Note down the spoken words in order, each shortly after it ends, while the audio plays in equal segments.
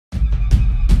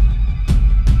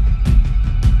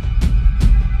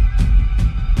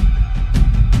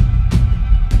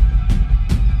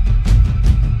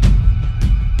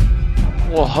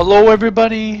Hello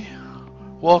everybody,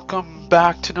 welcome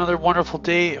back to another wonderful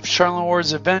day of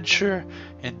Sharlenwar's adventure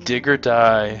in Dig or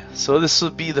Die. So this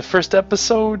will be the first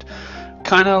episode,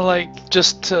 kind of like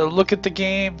just to look at the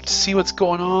game, to see what's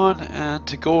going on, and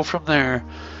to go from there.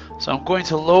 So I'm going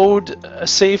to load a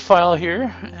save file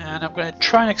here, and I'm going to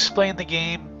try and explain the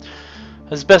game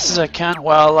as best as I can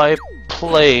while I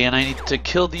play. And I need to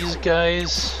kill these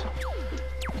guys.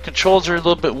 The controls are a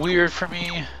little bit weird for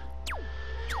me.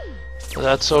 But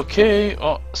that's okay.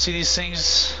 Oh, see these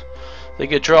things? They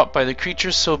get dropped by the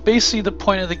creatures. So basically the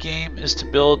point of the game is to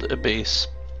build a base.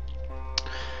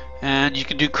 And you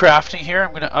can do crafting here.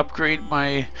 I'm going to upgrade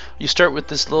my... You start with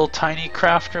this little tiny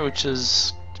crafter, which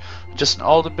is just an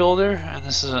auto builder. And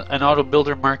this is an auto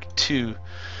builder Mark II.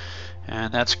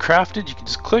 And that's crafted. You can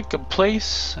just click and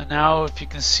place. And now if you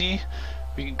can see,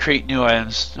 we can create new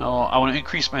items. Now I want to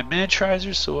increase my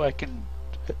miniaturizer so I can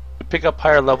pick up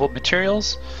higher level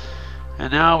materials.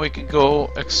 And now we can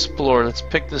go explore. Let's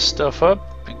pick this stuff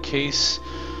up in case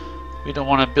we don't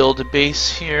want to build a base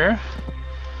here.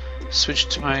 Switch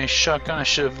to my shotgun. I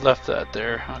should have left that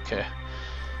there. Okay.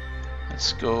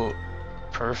 Let's go.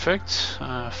 Perfect.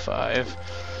 5.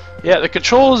 Yeah, the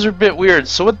controls are a bit weird.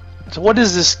 So what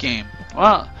is this game?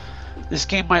 Well, this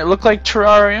game might look like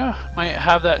Terraria, might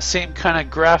have that same kind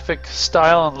of graphic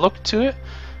style and look to it,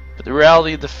 but the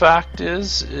reality of the fact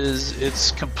is it's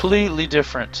completely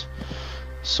different.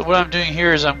 So what I'm doing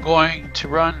here is I'm going to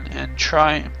run and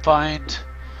try and find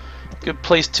a good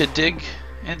place to dig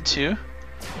into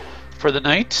for the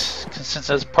night, since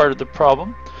that's part of the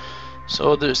problem.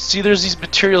 So there's these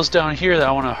materials down here that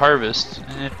I want to harvest,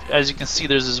 and as you can see,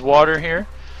 there's this water here,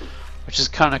 which is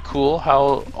kind of cool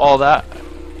how all that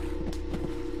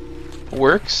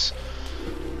works.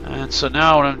 And so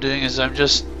now what I'm doing is I'm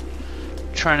just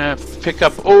trying to pick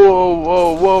up. Oh,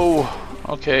 whoa,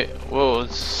 whoa. Okay, whoa,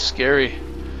 it's scary.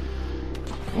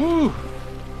 Woo.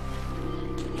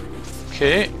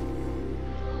 Okay.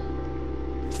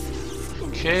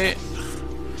 Okay.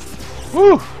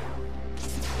 Woo.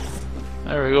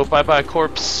 There we go. Bye bye,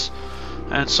 corpse.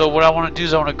 And so what I want to do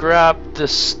is I want to grab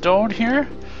this stone here,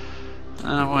 and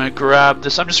I'm going to grab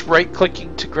this. I'm just right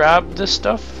clicking to grab this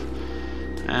stuff,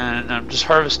 and I'm just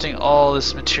harvesting all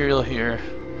this material here.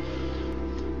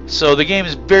 So the game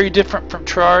is very different from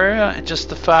Terraria, and just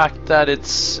the fact that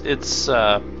it's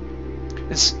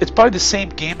probably the same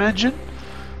game engine,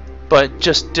 but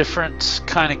just different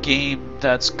kind of game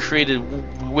that's created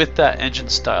with that engine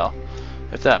style,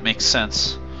 if that makes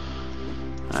sense.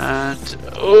 And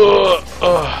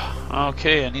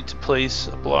okay, I need to place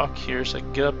a block here so I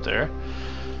can get up there.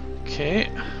 Okay,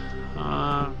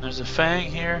 there's a fang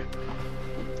here.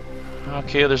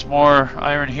 Okay, there's more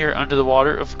iron here under the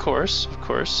water, of course, of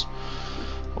course.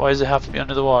 Why does it have to be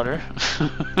under the water?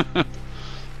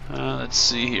 Let's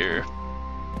see here.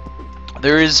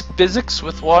 There is physics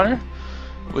with water,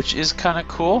 which is kind of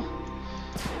cool.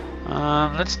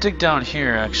 Let's dig down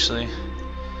here, actually.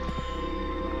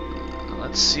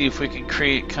 Let's see if we can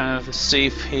create kind of a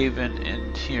safe haven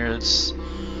in here. Let's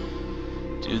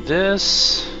do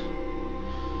this.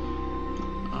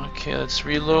 Okay, let's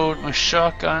reload my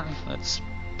shotgun. Let's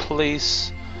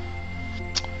place...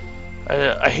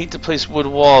 I hate to place wood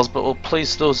walls, but we'll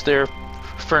place those there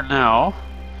for now.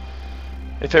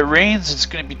 If it rains, it's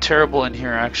going to be terrible in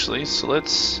here, actually. So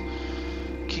let's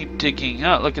keep digging.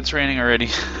 Oh, look, it's raining already.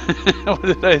 What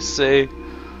did I say?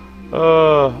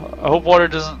 I hope water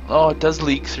doesn't... Oh, it does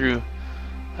leak through.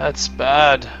 That's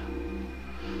bad.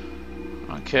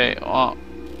 Okay, well,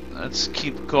 let's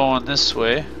keep going this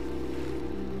way.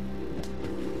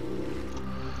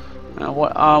 Now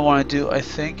what I want to do, I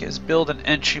think, is build an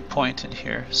entry point in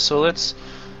here. So let's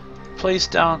place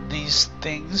down these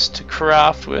things to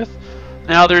craft with.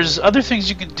 Now there's other things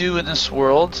you can do in this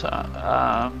world.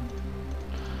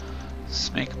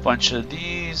 Let's make a bunch of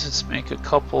these. Let's make a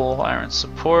couple iron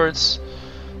supports.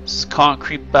 This is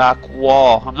concrete back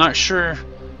wall. I'm not sure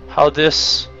how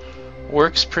this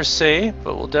works per se,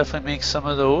 but we'll definitely make some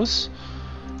of those.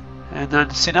 And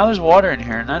then see, now there's water in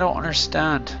here, and I don't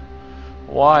understand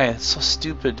why. It's so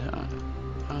stupid.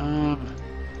 I'm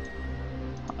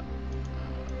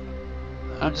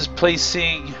just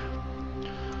placing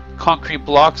concrete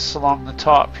blocks along the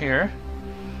top here.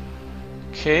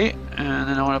 Okay, and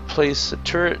then I want to place the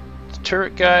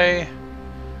turret guy.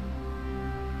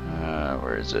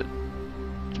 Where is it?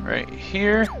 Right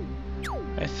here,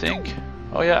 I think.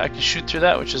 Oh yeah, I can shoot through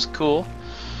that, which is cool.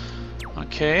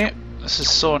 Okay, this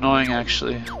is so annoying,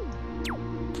 actually.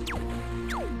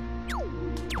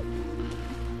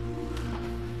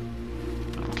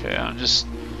 Okay, I'm just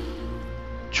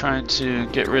trying to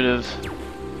get rid of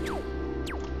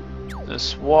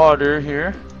this water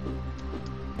here.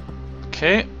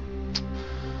 Okay.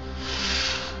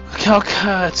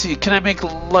 Let's see. Can I make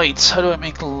lights? How do I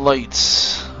make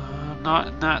lights? Not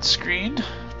in that screen.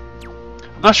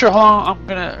 I'm not sure how long I'm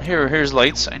gonna. Here's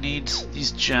lights. I need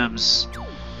these gems.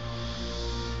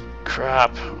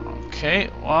 Crap. Okay.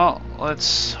 Well,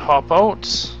 let's hop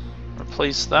out.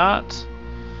 Replace that.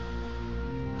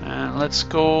 And let's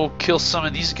go kill some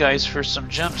of these guys for some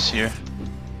gems here.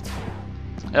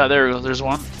 Yeah, there we go. There's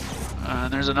one.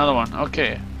 And there's another one.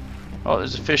 Okay. Oh,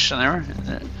 there's a fish in there.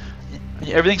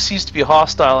 Everything seems to be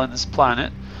hostile in this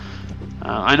planet.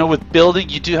 I know with building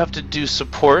you do have to do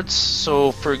supports.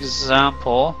 So for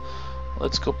example,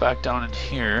 let's go back down in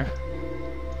here.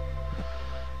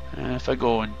 And if I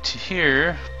go into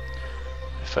here,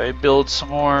 if I build some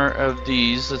more of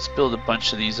these, let's build a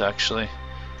bunch of these actually.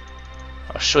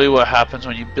 I'll show you what happens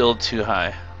when you build too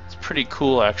high. It's pretty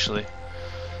cool actually.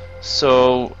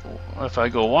 So if I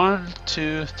go 1,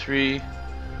 2, 3,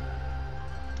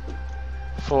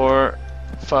 4,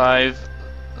 5,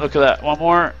 look at that, one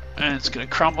more, and it's gonna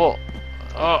crumble.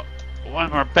 Oh,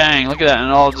 one more, bang, look at that, and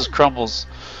it all just crumbles.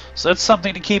 So that's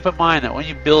something to keep in mind, that when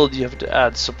you build you have to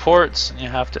add supports and you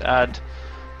have to add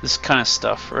this kind of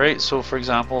stuff, right? So for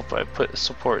example, if I put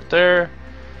support there,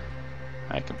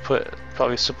 I can put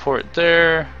probably support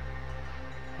there.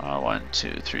 1,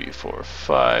 2, 3, 4,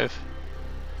 5,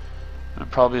 and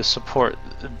probably a support.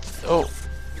 Oh,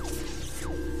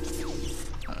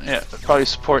 yeah, probably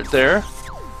support there.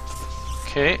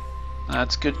 Okay,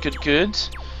 that's good, good, good.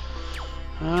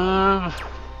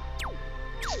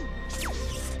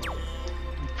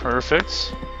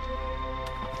 Perfect.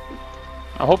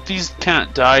 I hope these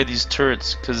can't die, these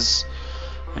turrets, because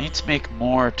I need to make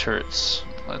more turrets.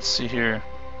 Let's see here.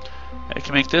 I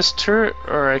can make this turret,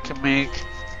 or I can make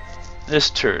this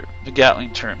turret, the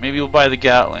Gatling turret. Maybe we'll buy the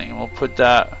Gatling and we'll put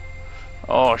that.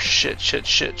 Oh shit, shit,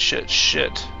 shit, shit,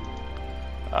 shit.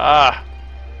 Ah.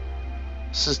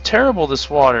 This is terrible, this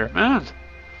water, man.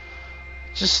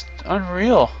 Just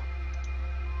unreal.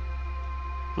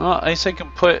 Well, at least I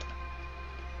can put,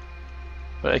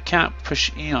 but I can't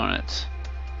push E on it.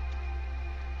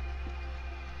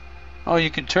 Oh, you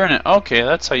can turn it. Okay,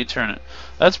 that's how you turn it.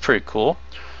 That's pretty cool.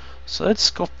 So let's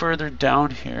go further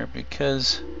down here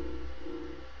because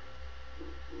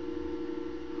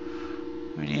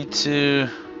we need to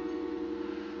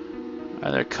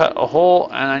either cut a hole,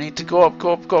 and I need to go up,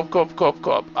 go up, go up, go up, go up,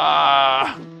 go up.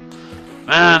 Ah,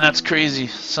 man, that's crazy.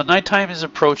 So nighttime is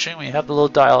approaching. We have the little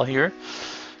dial here.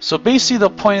 So basically the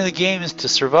point of the game is to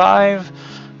survive,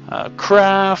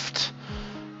 craft,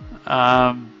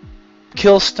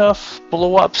 kill stuff,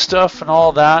 blow up stuff, and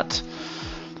all that.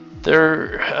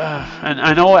 And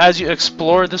I know as you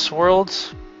explore this world,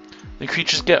 the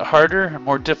creatures get harder and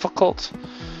more difficult.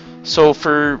 So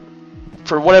for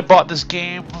what I bought this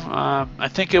game, I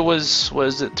think it was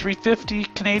it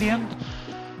 $3.50 Canadian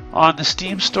on the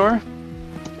Steam store.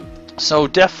 So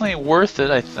definitely worth it,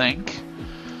 I think.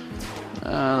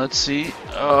 Let's see.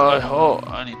 Oh,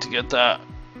 I need to get that.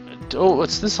 Oh,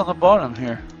 what's this on the bottom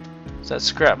here? Is that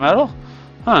scrap metal?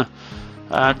 Huh.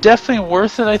 Definitely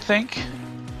worth it, I think,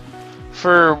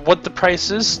 for what the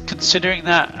price is, considering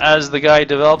that as the guy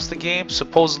develops the game,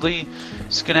 supposedly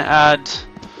he's going to add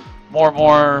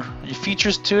more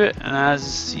features to it, and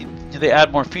as they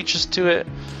add more features to it,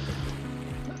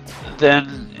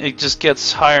 then it just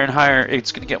gets higher and higher.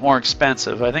 It's going to get more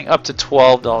expensive. I think up to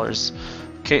 $12.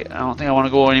 Okay, I don't think I want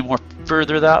to go any more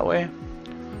further that way.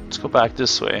 Let's go back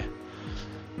this way.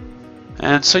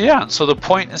 And so yeah, so the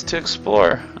point is to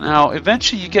explore. Now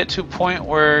eventually you get to a point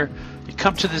where you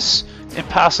come to this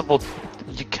impassable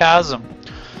chasm,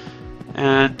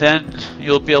 and then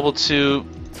you'll be able to,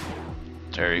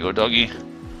 there you go doggy,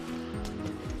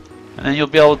 and then you'll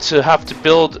be able to have to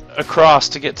build across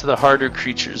to get to the harder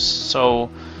creatures. So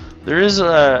there is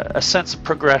a sense of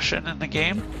progression in the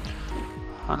game.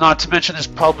 Not to mention there's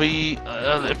probably,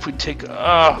 if we take,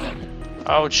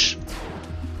 ouch,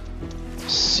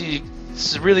 see,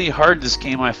 this is really hard, this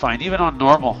game, I find, even on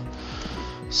normal.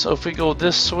 So if we go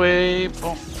this way,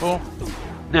 boom, boom.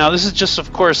 Now this is just,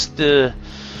 of course, the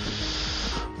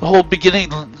whole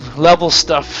beginning level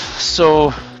stuff.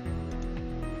 So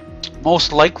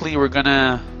most likely we're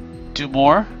gonna do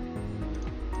more.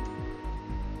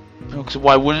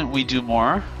 Why wouldn't we do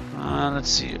more? Let's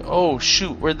see. Oh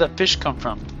shoot, where'd that fish come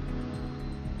from?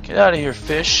 Get out of here,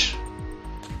 fish.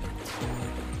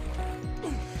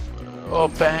 Oh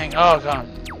bang, oh god,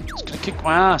 it's gonna kick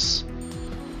my ass.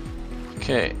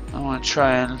 Okay, I want to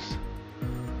try and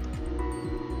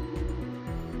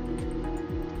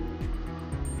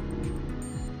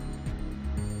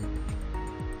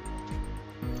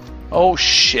Oh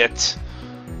shit.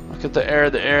 Look at the air,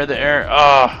 the air, the air.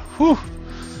 Ah, whew.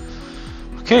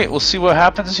 Okay, we'll see what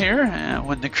happens here. And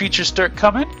when the creatures start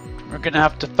coming, we're going to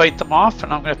have to fight them off.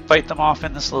 And I'm going to fight them off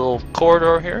in this little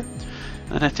corridor here.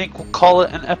 And I think we'll call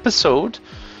it an episode.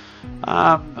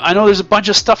 I know there's a bunch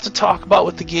of stuff to talk about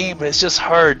with the game, but it's just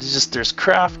hard. It's just there's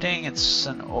crafting. It's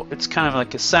kind of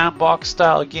like a sandbox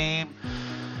style game.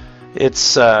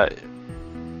 It's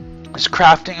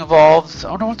crafting involved.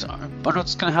 I don't know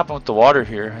what's going to happen with the water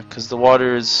here, because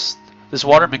this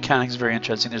water mechanic is very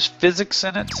interesting. There's physics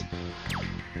in it.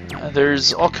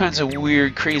 There's all kinds of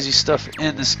weird, crazy stuff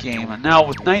in this game. And now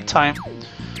with nighttime,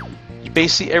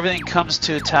 basically everything comes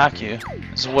to attack you.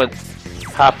 Is what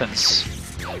happens.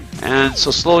 And so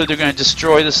slowly they're going to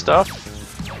destroy the stuff,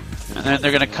 and then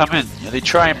they're going to come in. They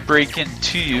try and break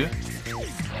into you.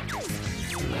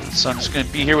 So I'm just going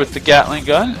to be here with the Gatling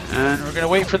gun, and we're going to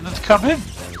wait for them to come in.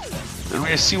 And we're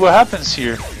going to see what happens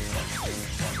here.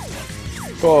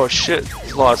 Oh shit,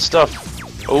 there's a lot of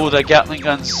stuff. Oh, that Gatling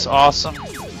gun's awesome.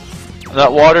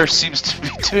 That water seems to be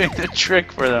doing the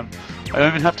trick for them. I don't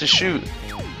even have to shoot.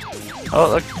 Oh,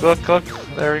 look,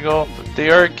 there we go. But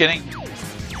they are getting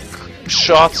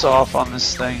shots off on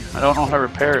this thing. I don't know how to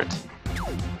repair it.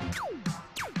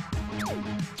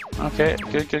 Okay,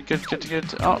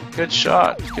 good. Oh, good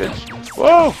shot. Good.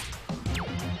 Whoa!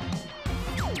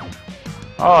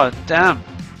 Oh, damn.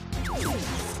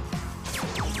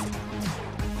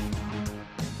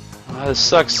 Oh, this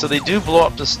sucks. So they do blow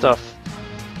up the stuff.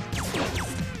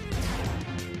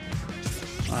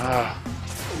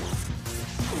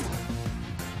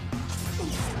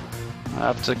 I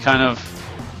have to kind of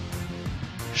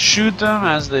shoot them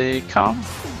as they come.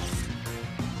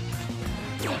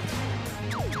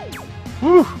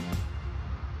 Woo!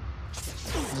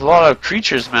 There's a lot of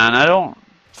creatures, man.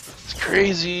 It's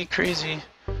crazy.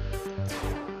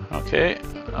 Okay.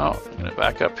 Oh, I'm gonna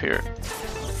back up here.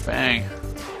 Bang.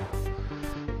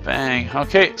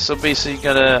 Okay, so basically you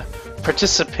gotta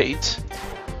participate.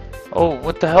 Oh,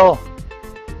 what the hell?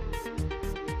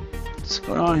 What's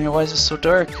going on here? Why is it so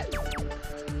dark?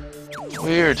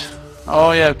 Weird.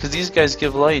 Oh yeah, because these guys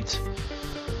give light.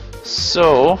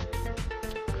 So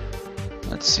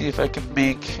let's see if I can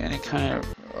make any kind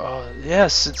of... Oh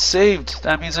yes, it's saved.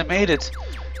 That means I made it.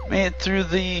 Made it through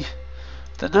the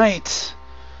night.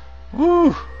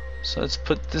 Woo! So let's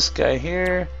put this guy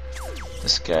here.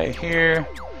 This guy here.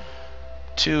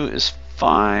 2 is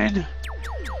fine.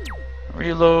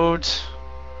 Reload.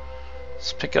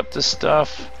 Let's pick up this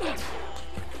stuff.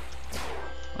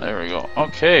 There we go.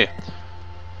 Okay.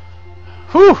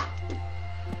 Whew!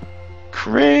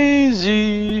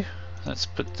 Crazy! Let's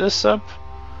put this up.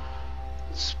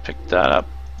 Let's pick that up.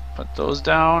 Put those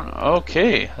down.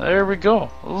 Okay, there we go.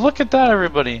 Look at that,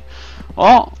 everybody.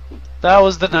 Well, that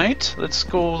was the night. Let's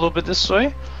go a little bit this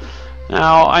way.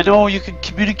 Now, I know you can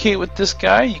communicate with this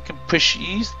guy. You can push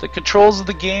E. The controls of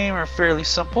the game are fairly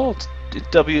simple. It's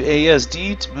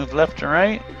WASD to move left and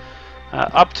right.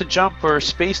 Up to jump or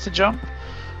space to jump.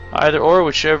 Either or,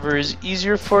 whichever is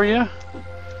easier for you.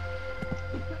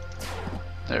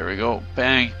 There we go.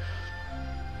 Bang.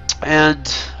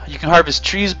 And you can harvest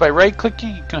trees by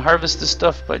right-clicking. You can harvest this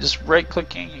stuff by just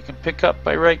right-clicking. You can pick up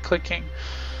by right-clicking.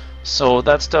 So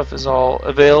that stuff is all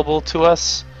available to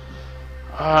us.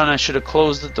 Oh, and I should have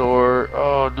closed the door.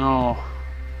 Oh no.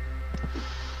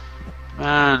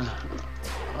 Man.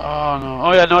 Oh no.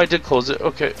 Oh yeah, no, I did close it.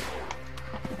 Okay.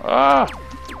 Ah.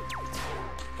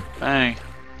 Bang.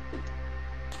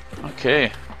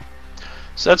 Okay.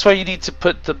 So that's why you need to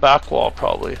put the back wall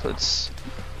probably. As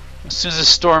soon as the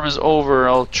storm is over,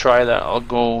 I'll try that. I'll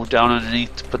go down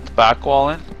underneath to put the back wall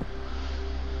in.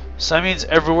 So that means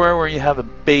everywhere where you have a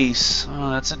base.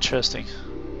 Oh, that's interesting.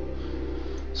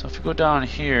 So if you go down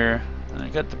here, and I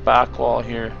got the back wall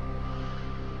here.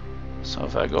 So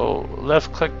if I go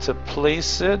left click to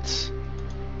place it.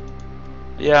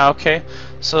 Yeah, okay.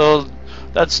 So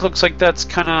that looks like that's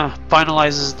kind of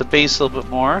finalizes the base a little bit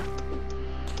more.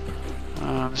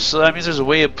 So that means there's a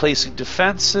way of placing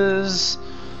defenses.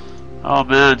 Oh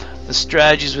man, the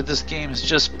strategies with this game is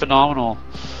just phenomenal.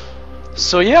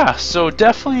 So yeah, so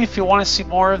definitely if you want to see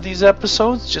more of these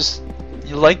episodes, just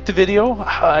you like the video.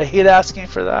 I hate asking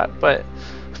for that, but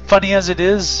funny as it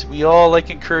is, we all like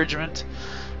encouragement.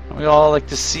 And we all like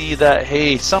to see that,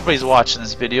 hey, somebody's watching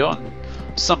this video and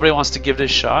somebody wants to give it a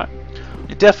shot.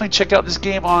 You definitely check out this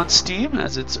game on Steam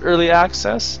as it's early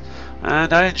access.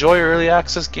 And I enjoy early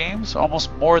access games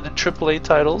almost more than AAA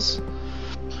titles.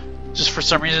 Just for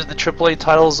some reason the AAA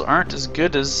titles aren't as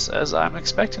good as I'm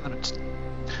expecting them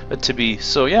to be.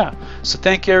 So yeah, so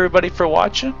thank you everybody for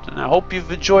watching, and I hope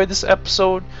you've enjoyed this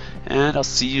episode, and I'll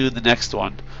see you in the next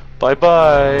one. Bye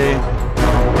bye.